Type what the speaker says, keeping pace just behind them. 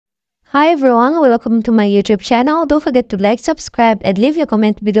Hi everyone, welcome to my YouTube channel. Don't forget to like, subscribe, and leave your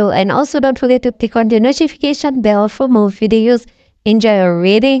comment below. And also don't forget to click on the notification bell for more videos. Enjoy your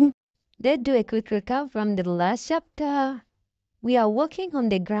reading. Let's do a quick recap from the last chapter. We are walking on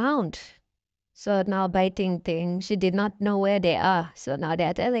the ground. So now Bai Qinqing, she did not know where they are. So now they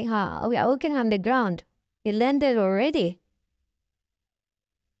are telling her, "Oh, we are walking on the ground. We landed already."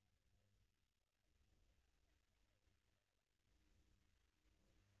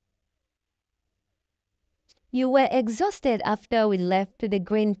 You were exhausted after we left to the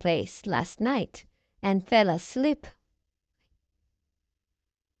green place last night and fell asleep.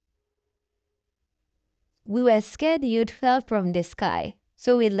 We were scared you'd fell from the sky,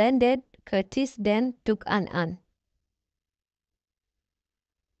 so we landed. Curtis then took An.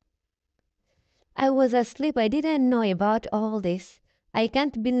 I was asleep. I didn't know about all this. I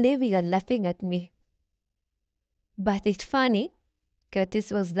can't believe you're laughing at me. But it's funny. Curtis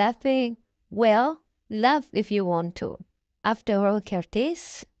was laughing. Well, laugh if you want to. After all,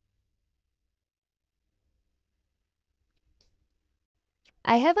 Curtis,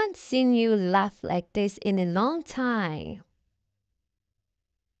 I haven't seen you laugh like this in a long time.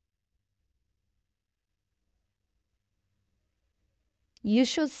 You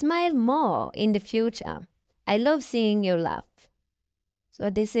should smile more in the future. I love seeing you laugh. So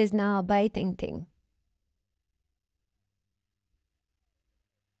this is now Bai Qinqing.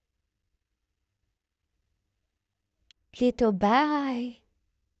 Little Bai.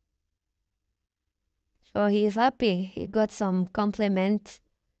 So he's happy. He got some compliment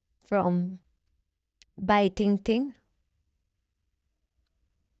from Bai Qinqing.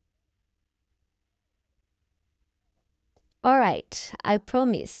 All right, I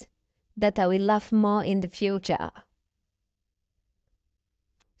promise that I will laugh more in the future.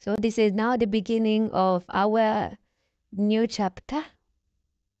 So this is now the beginning of our new chapter.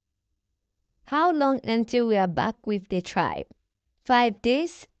 How long until we are back with the tribe? 5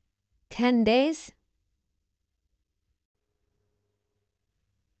 days? 10 days?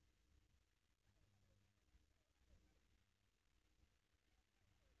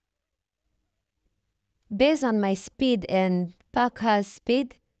 Based on my speed and Parker's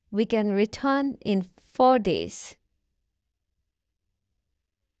speed, we can return in 4 days.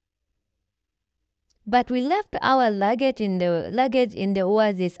 But we left our luggage in the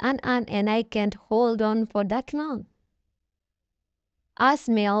oasis, and I can't hold on for that long. Us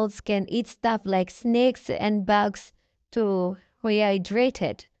males can eat stuff like snakes and bugs to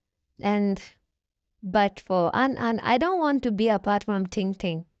rehydrated. And but for An, I don't want to be apart from Ting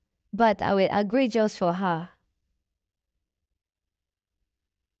Ting. But I will agree just for her.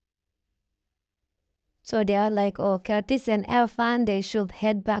 So they are like, oh, Curtis and Elfan, they should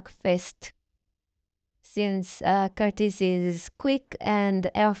head back first. Since Curtis is quick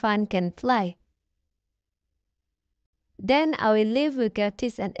and Elfan can fly. Then I will leave with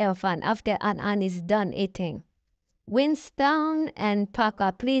Curtis and Elfan after An is done eating. Winston and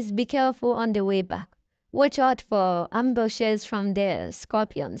Parker, please be careful on the way back. Watch out for ambushes from the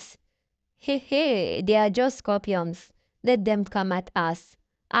scorpions. Hey, they are just scorpions. Let them come at us.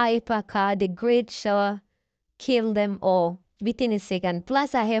 Parker, the great, shall kill them all within a second.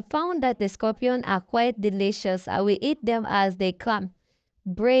 Plus, I have found that the scorpions are quite delicious. I will eat them as they come,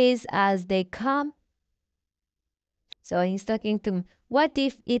 braise as they come. So he's talking to me. What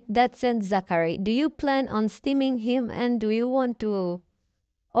if it doesn't Zachary? Do you plan on steaming him and do you want to,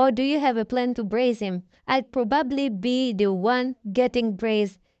 or do you have a plan to braise him? I'd probably be the one getting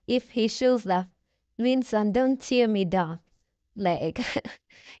braised if he shows up. Vincent, don't tear me down. Like,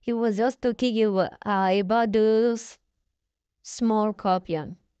 he was just talking about those small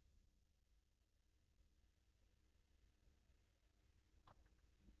scorpion.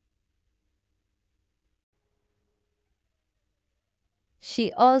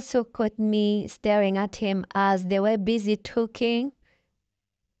 She also caught me staring at him as they were busy talking.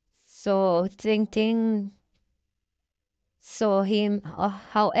 So thinking saw him.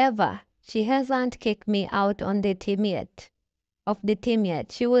 However, she hasn't kicked me out on the team yet. Of the team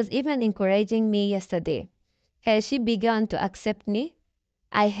yet. She was even encouraging me yesterday. Has she begun to accept me?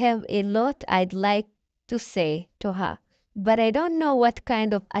 I have a lot I'd like to say to her, but I don't know what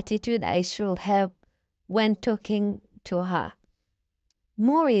kind of attitude I should have when talking to her.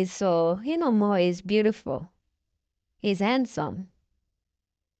 Moore is beautiful. He's handsome.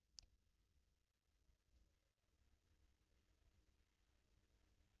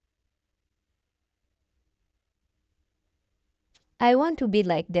 I want to be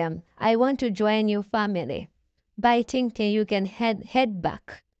like them. I want to join your family. By thinking you can head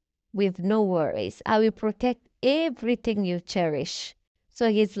back with no worries. I will protect everything you cherish.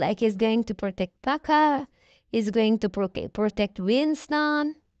 So he's like he's going to protect Parker. He's going to protect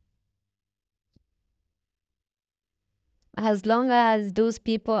Winston. As long as those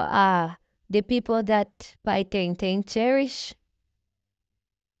people are the people that Bai Qinqing cherish.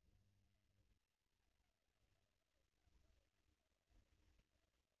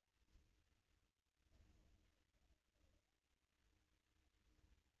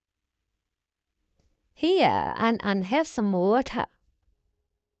 Here, and have some water.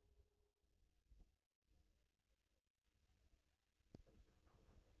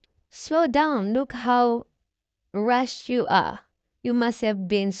 Slow down. Look how rushed you are. You must have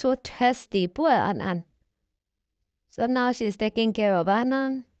been so thirsty. Poor An. So now she's taking care of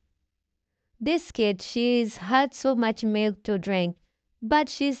Anan. This kid, she's had so much milk to drink, but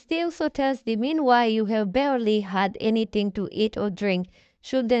she's still so thirsty. Meanwhile, you have barely had anything to eat or drink.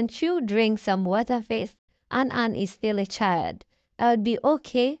 Shouldn't you drink some water first? An is still a child. I'll be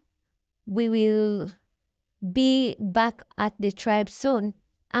okay. We will be back at the tribe soon.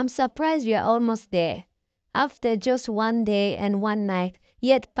 I'm surprised we are almost there. After just one day and one night,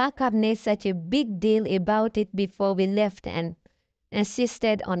 yet Pakab made such a big deal about it before we left and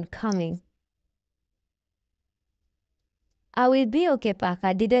insisted on coming. I will be okay,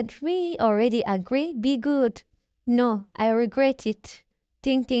 Paka. Didn't we already agree? Be good. No, I regret it.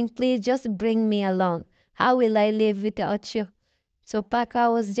 Ting, please just bring me along. How will I live without you? So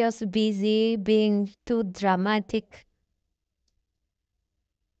Paka was just busy being too dramatic.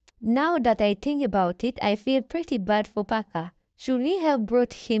 Now that I think about it, I feel pretty bad for Paka. Should we have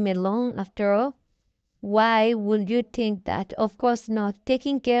brought him along after all? Why would you think that? Of course not.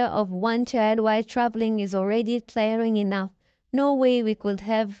 Taking care of one child while traveling is already tiring enough. No way we could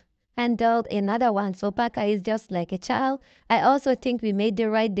have handled another one. So Paka is just like a child. I also think we made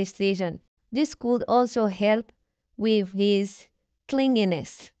the right decision. This could also help with his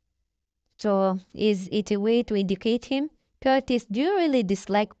clinginess. So is it a way to educate him? Curtis, do you really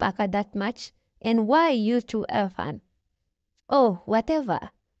dislike Paka that much? And why you two Irfan? Oh,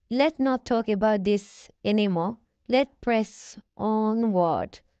 whatever. Let's not talk about this anymore. Let's press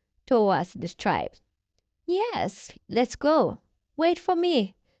onward towards the tribe. Yes, let's go. Wait for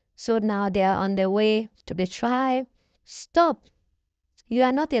me. So now they are on their way to the tribe. Stop. You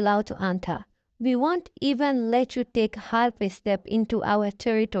are not allowed to enter. We won't even let you take half a step into our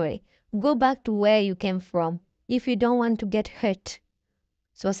territory. Go back to where you came from if you don't want to get hurt.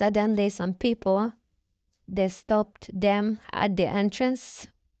 So suddenly some people, they stopped them at the entrance.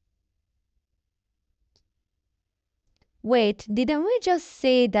 Wait, didn't we just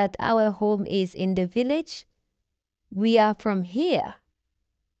say that our home is in the village? We are from here.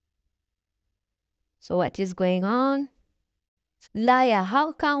 So what is going on? Liar,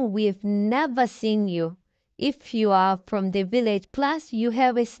 how come we've never seen you? If you are from the village, plus you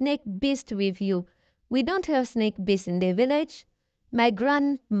have a snake beast with you. We don't have snake beasts in the village. My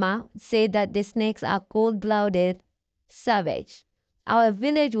grandma said that the snakes are cold-blooded, savage. Our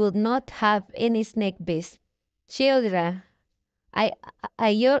village will not have any snake beasts. Children, I,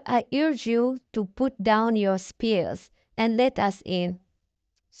 I urge you to put down your spears and let us in.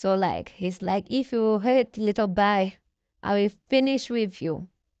 So he's like, if you hurt little Bai, I will finish with you.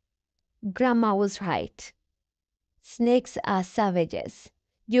 Grandma was right. Snakes are savages.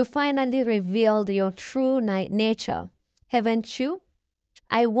 You finally revealed your true nature, haven't you?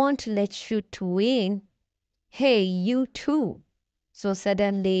 I won't let you to win. Hey, you too. So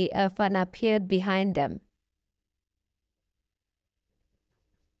suddenly Irfan appeared behind them.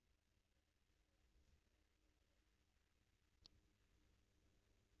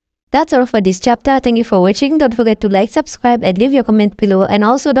 That's all for this chapter. Thank you for watching. Don't forget to like, subscribe, and leave your comment below. And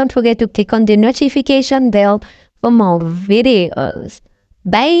also don't forget to click on the notification bell for more videos.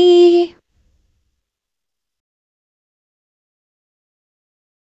 Bye!